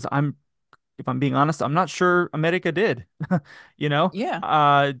seriously? Because if I'm being honest, I'm not sure America did. You know,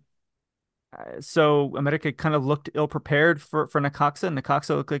 Yeah. so America kind of looked ill prepared for Necaxa.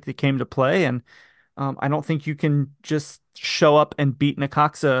 Necaxa looked like they came to play, and I don't think you can just show up and beat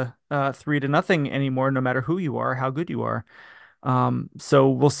Necaxa 3-0 anymore, no matter who you are, how good you are. So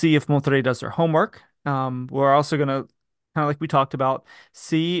we'll see if Monterrey does their homework. We're also gonna kind of like we talked about,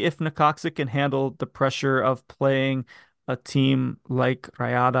 see if Necaxa can handle the pressure of playing a team like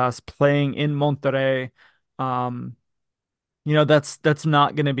Rayadas, playing in Monterrey. Um, that's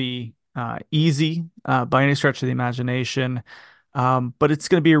not going to be easy by any stretch of the imagination, but it's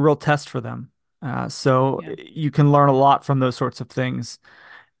going to be a real test for them. So Yeah. you can learn a lot from those sorts of things.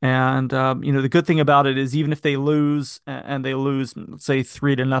 And the good thing about it is even if they lose and they lose, let's say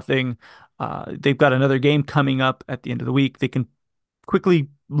 3-0, they've got another game coming up at the end of the week. They can quickly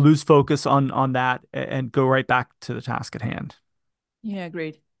lose focus on that and go right back to the task at hand. Yeah,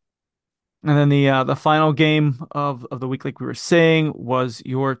 agreed. And then the final game of the week, like we were saying, was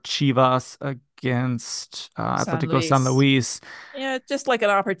your Chivas against San Atletico San Luis. Luis. Yeah, just like an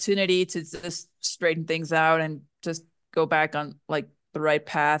opportunity to just straighten things out and just go back on like the right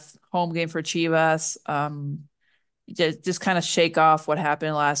path. Home game for Chivas. Just kind of shake off what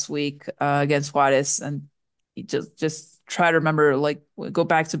happened last week against Juárez, and just try to remember, like, go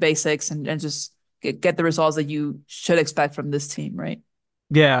back to basics and just get the results that you should expect from this team, right?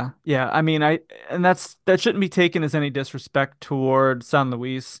 Yeah, yeah. I mean, that shouldn't be taken as any disrespect toward San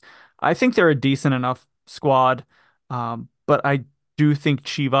Luis. I think they're a decent enough squad, but I do think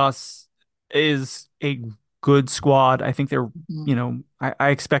Chivas is a good squad. I think Mhm. I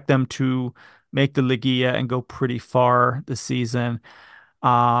expect them to make the Liguilla and go pretty far this season.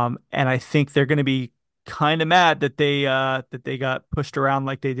 And I think they're going to be kind of mad that they got pushed around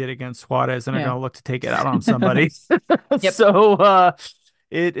like they did against Juarez and are Yeah. going to look to take it out on somebody. Yep. So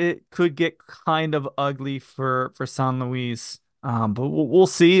it could get kind of ugly for San Luis. But we'll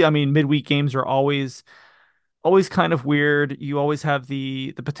see. I mean, midweek games are always kind of weird. You always have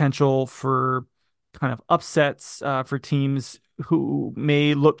the potential for kind of upsets for teams who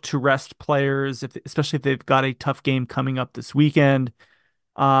may look to rest players, especially if they've got a tough game coming up this weekend.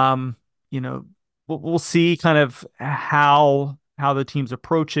 Um, you know, we'll see kind of how the teams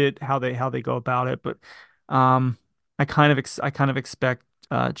approach it, how they go about it. But I kind of expect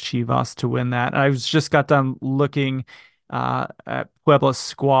Chivas to win that. I was just got done looking at Puebla's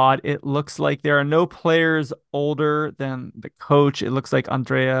squad. It looks like there are no players older than the coach. It looks like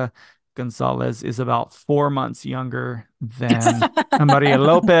Andrea Gonzalez is about 4 months younger than Maria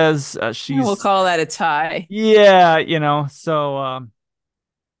Lopez. We'll She's call that a tie. yeah, so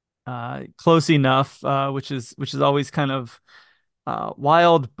close enough, which is always kind of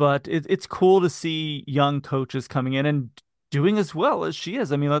wild, but it's cool to see young coaches coming in and doing as well as she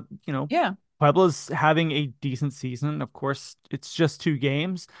is. I mean, Yeah. Puebla's having a decent season. Of course, it's just 2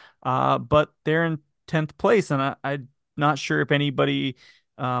 games, but they're in 10th place, and I'm not sure if anybody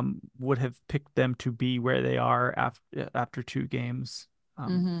would have picked them to be where they are after 2 games.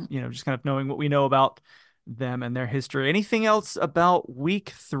 Hmm. Just kind of knowing what we know about them and their history. Anything else about week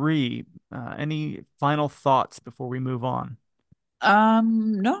 3? Any final thoughts before we move on?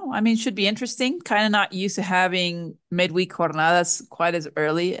 No, I mean, should be interesting. Kind of not used to having midweek jornadas quite as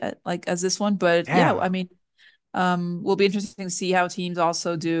early like as this one, but yeah, Yeah. I mean, will be interesting to see how teams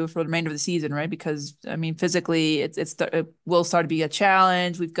also do for the remainder of the season, right? Because I mean, physically, it will start to be a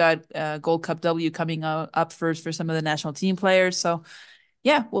challenge. We've got Gold Cup W coming up first for some of the national team players, so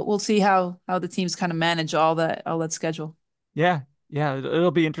yeah, we'll see how the teams kind of manage all that schedule. Yeah, yeah,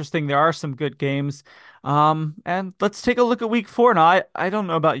 it'll be interesting. There are some good games. And let's take a look at week 4 now. I don't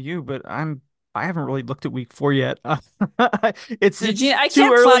know about you, but I haven't really looked at week 4 yet. Eugene, It's I too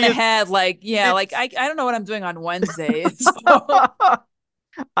can't plan early. ahead. Like, yeah, like It's I don't know what I'm doing on Wednesday. So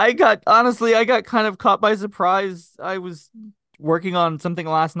I got kind of caught by surprise. I was working on something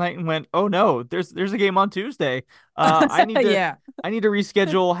last night and went, "Oh no, there's a game on Tuesday. Uh, I need to yeah. I need to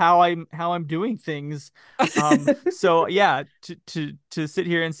reschedule how I'm doing things." So yeah, to sit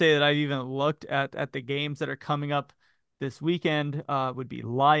here and say that I've even looked at the games that are coming up this weekend would be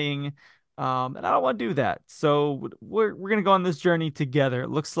lying. And I don't want to do that. So we're gonna go on this journey together. It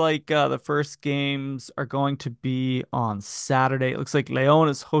looks like the first games are going to be on Saturday. It looks like León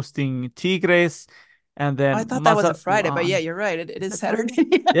is hosting Tigres, and I then thought that was a Friday, but yeah, Mazatlan. you're right. It Is is that Friday?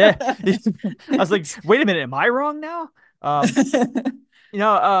 Saturday. Yeah. I was like, wait a minute, am I wrong now? Um,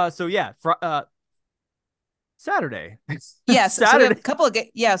 so yeah, Saturday. Yes, so we have Saturday. a couple of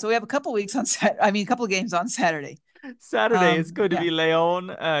so we have a couple weeks on I mean, a couple of games on Saturday. Saturday is going to Yeah. be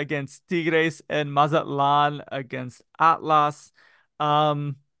León against Tigres and Mazatlan against Atlas.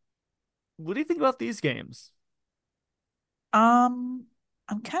 Um, What do you think about these games? Um,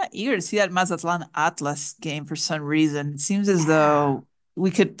 I'm kind of eager to see that Mazatlan Atlas game for some reason. It seems as Yeah. though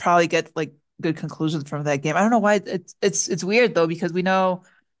we could probably get like good conclusions from that game. I don't know why it's weird though because we know,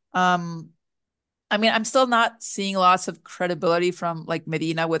 um, I mean, I'm still not seeing lots of credibility from like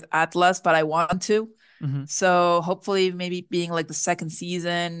Medina with Atlas, but I want to. Hmm. So hopefully, maybe being like the second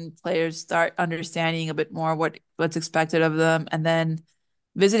season, players start understanding a bit more what's expected of them, and then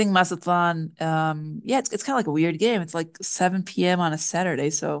visiting Mazatlan. Yeah, it's kind of like a weird game. It's like 7 p.m. on a Saturday,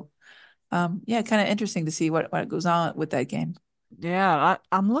 so yeah, kind of interesting to see what goes on with that game. Yeah,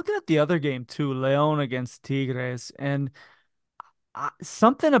 I'm looking at the other game too, Leon against Tigres, and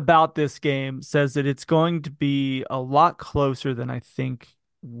something about this game says that it's going to be a lot closer than I think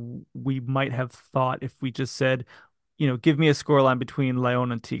we might have thought if we just said, give me a scoreline between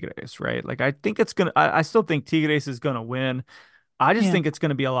Leon and Tigres, right? Like I think it's gonna, I still think Tigres is gonna win. I just Yeah. think it's going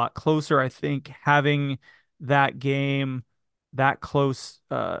to be a lot closer. I think having that game that close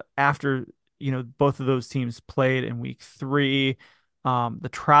after both of those teams played in week three, the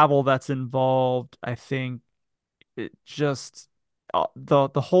travel that's involved, I think it just the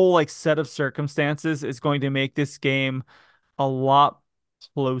whole like set of circumstances is going to make this game a lot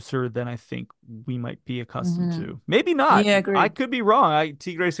closer than I think we might be accustomed Hmm. to. Maybe not. Yeah, I agreed. could be wrong.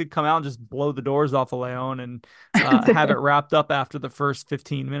 Tigres could come out and just blow the doors off of Leon and have it wrapped up after the first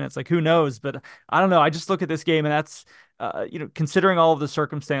 15 minutes. Like who knows? But I don't know. I just look at this game and that's considering all of the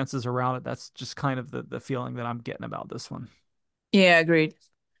circumstances around it, that's just kind of the feeling that I'm getting about this one. Yeah, agreed.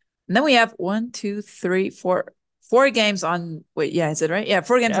 And then we have one, two, three, four games on. Wait, yeah, is it right? Yeah,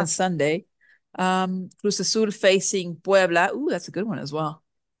 four games Yeah. on Sunday. Cruz Azul facing Puebla. Ooh, that's a good one as well.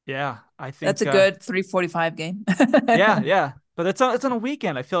 Yeah. I That's a think good 3:45 game. yeah, yeah. But it's on a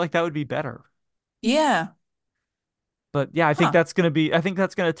weekend. I feel like that would be better. Yeah. But yeah, Huh. I think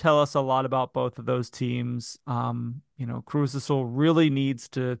that's gonna tell us a lot about both of those teams. Cruz Azul really needs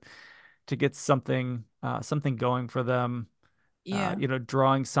to get something going for them. Yeah.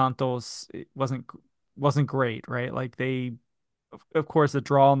 Drawing Santos it wasn't great, right? Like of course the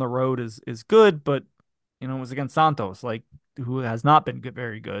draw on the road is good, but it was against Santos, like who has not been good,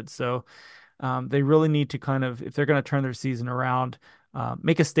 very good. So they really need to kind of, if they're going to turn their season around,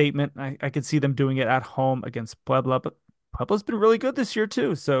 make a statement. I could see them doing it at home against Puebla, but Puebla's been really good this year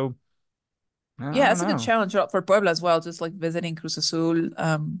too. So I Yeah, don't that's a good know. challenge for Puebla as well, just like visiting Cruz Azul.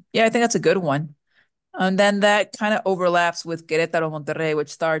 Yeah, I think that's a good one. And then that kind of overlaps with Querétaro Monterrey, which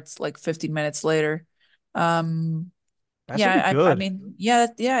starts like 15 minutes later. Um, That should be Yeah, I good. mean, yeah,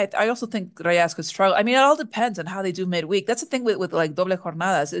 yeah. I also think Reyes could struggle. I mean, it all depends on how they do midweek. That's the thing with like doble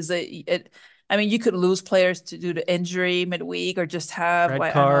jornadas is that it. I mean, you could lose players to due to injury midweek or just have Red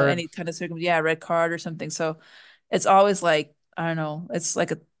like I don't know card. any kind of yeah, red card or something. So it's always like I don't know. It's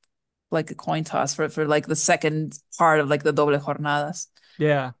like a coin toss for like the second part of like the doble jornadas.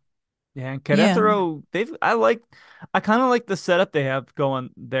 Yeah. Yeah, and Yeah. Querétaro, I kind of like the setup they have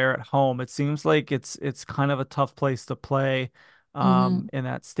going there at home. It seems like it's kind of a tough place to play Hmm. in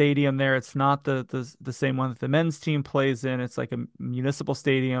that stadium there. It's not the same one that the men's team plays in. It's like a municipal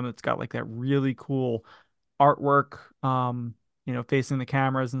stadium. It's got like that really cool artwork facing the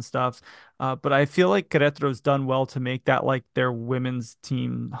cameras and stuff. But I feel like Querétaro's done well to make that like their women's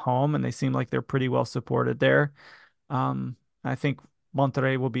team home, and they seem like they're pretty well supported there. I think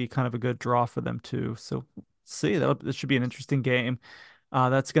Monterrey will be kind of a good draw for them too. So see, that should be an interesting game.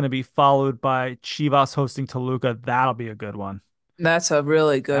 That's going to be followed by Chivas hosting Toluca. That'll be a good one. That's a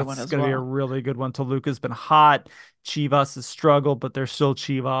really good one That's as going to be a well. really good one. Toluca's been hot. Chivas has struggled, but they're still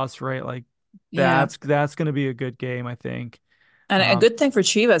Chivas, right? Like Yeah. that's going to be a good game, I think. And a Um, good thing for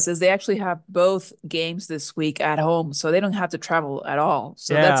Chivas is they actually have both games this week at home, so they don't have to travel at all.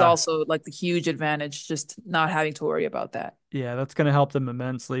 So that's yeah, also like the huge advantage, just not having to worry about that. yeah, that's going to help them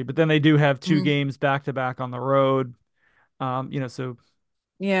immensely. But then they do have two Mm, games back to back on the road. So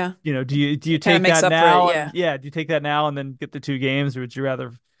yeah, do you it kind of take makes that up for it. now and Yeah. yeah, do you take that now and then get the two games, or would you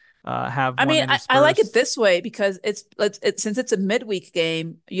rather have I one mean, I like it interspersed? this way because since it's a midweek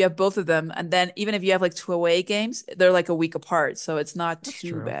game, you have both of them, and then even if you have like two away games, they're like a week apart, so it's not That's too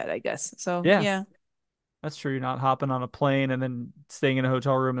true. bad, I guess. So Yeah, yeah. that's true. You're not hopping on a plane and then staying in a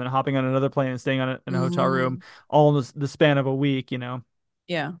hotel room and then hopping on another plane and staying in a hotel room Hmm. all in the span of a week.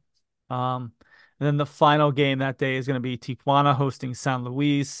 Yeah. And then the final game that day is going to be Tijuana hosting San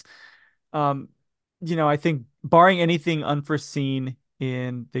Luis. Um, I think barring anything unforeseen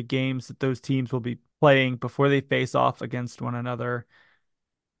in the games that those teams will be playing before they face off against one another,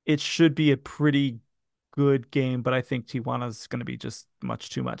 it should be a pretty good game, but I think Tijuana's going to be just much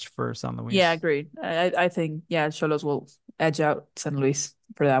too much for San Yeah, Luis. agreed. I think yeah, Cholos will edge out San Luis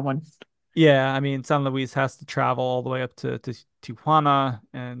for that one. Yeah, I mean, San Luis has to travel all the way up to Tijuana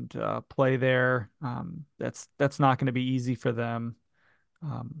and play there. That's not going to be easy for them.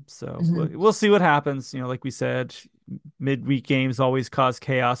 So Mhm. we'll see what happens. Like we said, midweek games always cause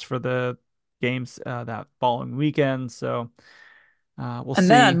chaos for the games that following weekend. So we'll And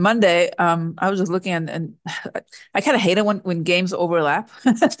then on see. Monday, I was just looking and I kind of hate it when games overlap,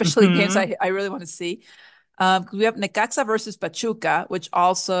 especially games Hmm. I really want to see. 'Cause we have Necaxa versus Pachuca, which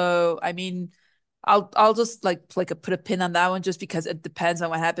also, I mean, I'll just put a pin on that one just because it depends on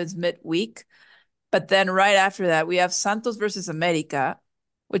what happens midweek. But then right after that, we have Santos versus América,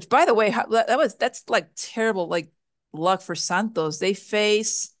 which by the way, that's like terrible like luck for Santos. They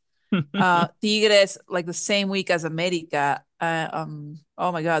face Tigres like the same week as América.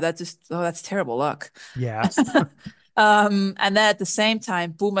 Oh my God, that's terrible luck. Yeah, And then at the same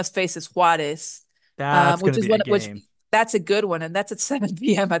time, Pumas faces Juárez, that's going which to is be a which game. that's a good one, and that's at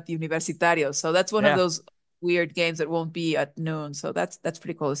 7 p.m. at the Universitario. So that's one of Yeah. those weird games that won't be at noon. So that's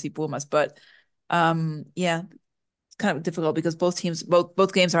pretty cool to see Pumas. But yeah, it's kind of difficult because both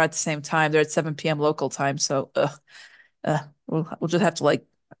games are at the same time. They're at 7 p.m. local time. So we'll just have to like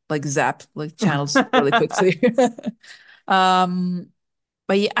zap like channels really quickly. um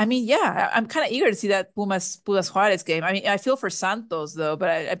but yeah, I mean, yeah, I'm kind of eager to see that Pumas Juarez game. I mean, I feel for Santos though, but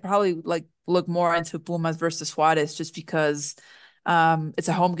I probably like look more into Pumas versus Juarez just because it's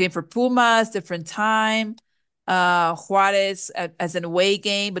a home game for Pumas, different time. Juarez as an away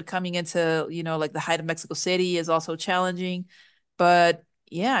game, but coming into like the height of Mexico City is also challenging. But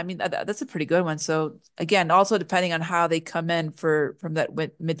yeah, I mean that's a pretty good one. So again, also depending on how they come in from that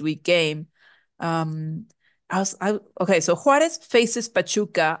midweek game. Um, okay, so Juarez faces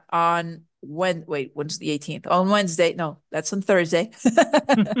Pachuca on when's the 18th? On Wednesday. No, that's on Thursday.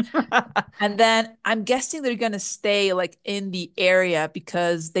 And then I'm guessing they're gonna stay like in the area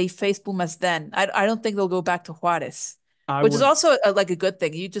because they face Pumas then. I don't think they'll go back to Juarez, I which is would, also like a good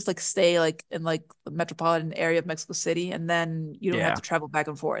thing. You just like stay like in like the metropolitan area of Mexico City, and then you don't have yeah. to travel back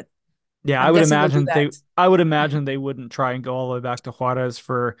and forth. Yeah, I'm guessing they'll do that. I would Yeah, imagine they wouldn't try and go all the way back to Juarez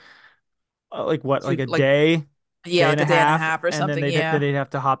for like what, like a like yeah, day like and a a day and a half, half or and then something. Yeah. they'd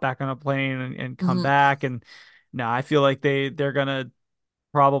have to hop back on a plane and come Hmm. back. And no, I feel like they're gonna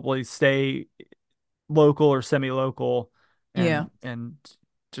probably stay local or semi-local Yeah. and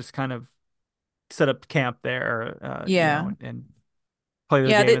just kind of set up camp there, Yeah. and play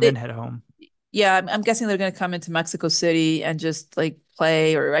their Yeah. game and then head home. Yeah, I'm guessing they're going to come into Mexico City and just like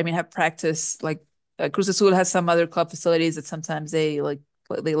play, or I mean, have practice. Like Cruz Azul has some other club facilities that sometimes they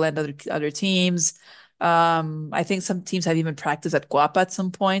lend other teams. I think some teams have even practiced at Guapa at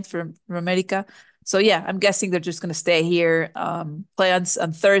some point from America. So yeah, I'm guessing they're just going to stay here, play on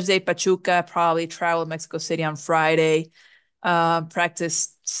Thursday, Pachuca, probably travel to Mexico City on Friday,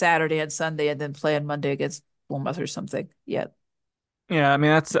 practice Saturday and Sunday, and then play on Monday against Pumas or something. Yeah, Yeah, I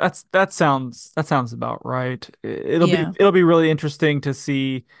mean that sounds about right. yeah. It'll be really interesting to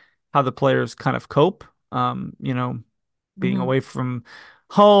see how the players kind of cope. Being Hmm. away from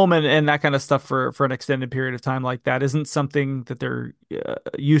home and that kind of stuff for an extended period of time like that isn't something that they're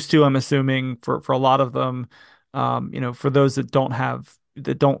used to. I'm assuming for a lot of them, for those that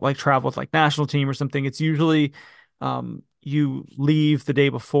don't like travel with like national team or something, it's usually you leave the day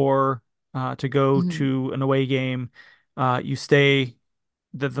before to go Hmm. to an away game. You stay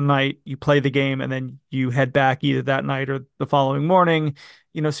the night you play the game and then you head back either that night or the following morning,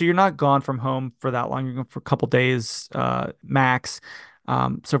 so you're not gone from home for that long. You're gone for a couple days max.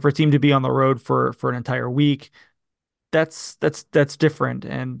 So for a team to be on the road for an entire week, that's different.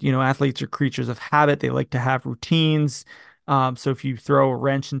 And athletes are creatures of habit. They like to have routines. So if you throw a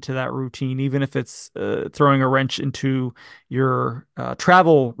wrench into that routine, even if it's throwing a wrench into your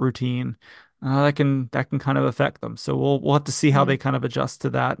travel routine, that can kind of affect them. So we'll have to see how Yeah. they kind of adjust to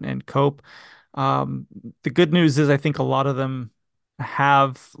that and cope. Um, the good news is I think a lot of them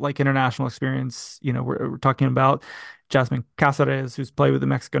have like international experience. We're talking about Jasmine Cáceres, who's played with the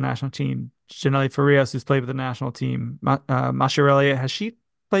Mexico national team, Janelle Farias, who's played with the national team, Mascherelli, has she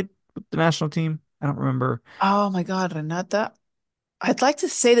played with the national team? I don't remember. Oh my God, Renata. I'd like to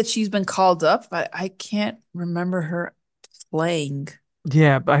say that she's been called up, but I can't remember her playing.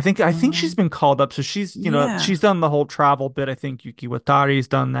 Yeah, but I think she's Um, been called up. So she's yeah. done the whole travel bit. I think Yuki Watari's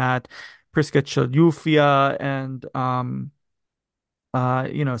done that. Priska Chelyufia and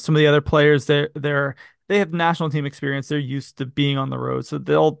some of the other players they have national team experience. They're used to being on the road, so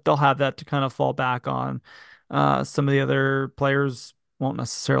they'll have that to kind of fall back on. Some of the other players won't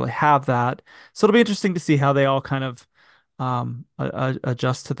necessarily have that, so it'll be interesting to see how they all kind of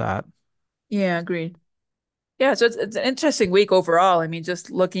adjust to that. Yeah, agreed. Yeah, so it's an interesting week overall. I mean,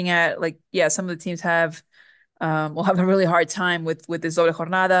 just looking at like, yeah, some of the teams have will have a really hard time with this Doble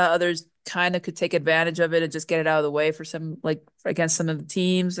Jornada. Others kind of could take advantage of it and just get it out of the way for some like against some of the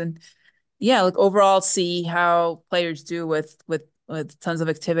teams. And yeah, like overall see how players do with tons of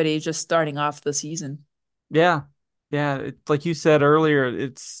activity just starting off the season. Yeah. Yeah. Like you said earlier,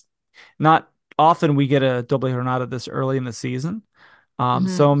 it's not often we get a doble jornada this early in the season. So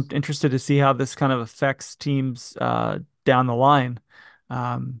Hmm. I'm interested to see how this kind of affects teams down the line.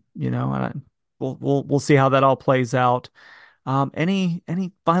 And we'll see how that all plays out. Any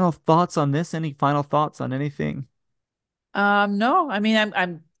final thoughts on this? Any final thoughts on anything? No, I mean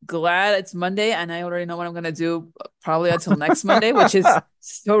I'm glad it's Monday and I already know what I'm gonna do probably until next Monday, which is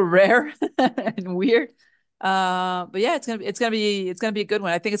so rare and weird. But yeah, it's gonna be a good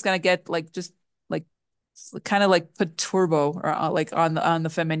one. I think it's gonna get like just like kind of like put turbo or like on the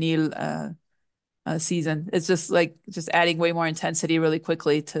femenil season. It's just like just adding way more intensity really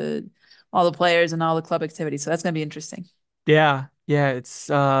quickly to all the players and all the club activity. So that's gonna be interesting. Yeah, yeah, it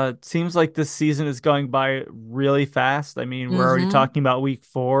seems like this season is going by really fast. I mean, we're already Hmm. talking about week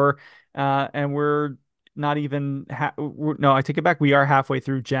 4, and we're not even no, I take it back. We are halfway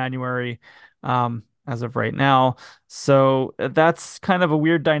through January, as of right now. So that's kind of a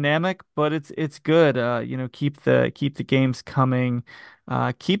weird dynamic, but it's good. Keep the games coming,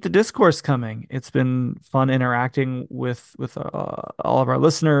 keep the discourse coming. It's been fun interacting with all of our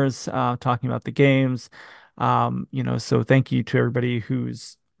listeners, talking about the games. So thank you to everybody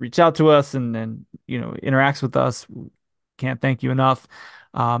who's reached out to us and interacts with us. Can't thank you enough.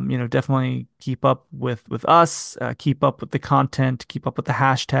 Definitely keep up with us, keep up with the content, keep up with the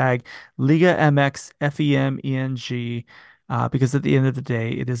hashtag Liga MX FEMENG, because at the end of the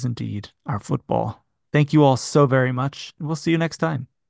day, it is indeed our football. Thank you all so very much, and we'll see you next time.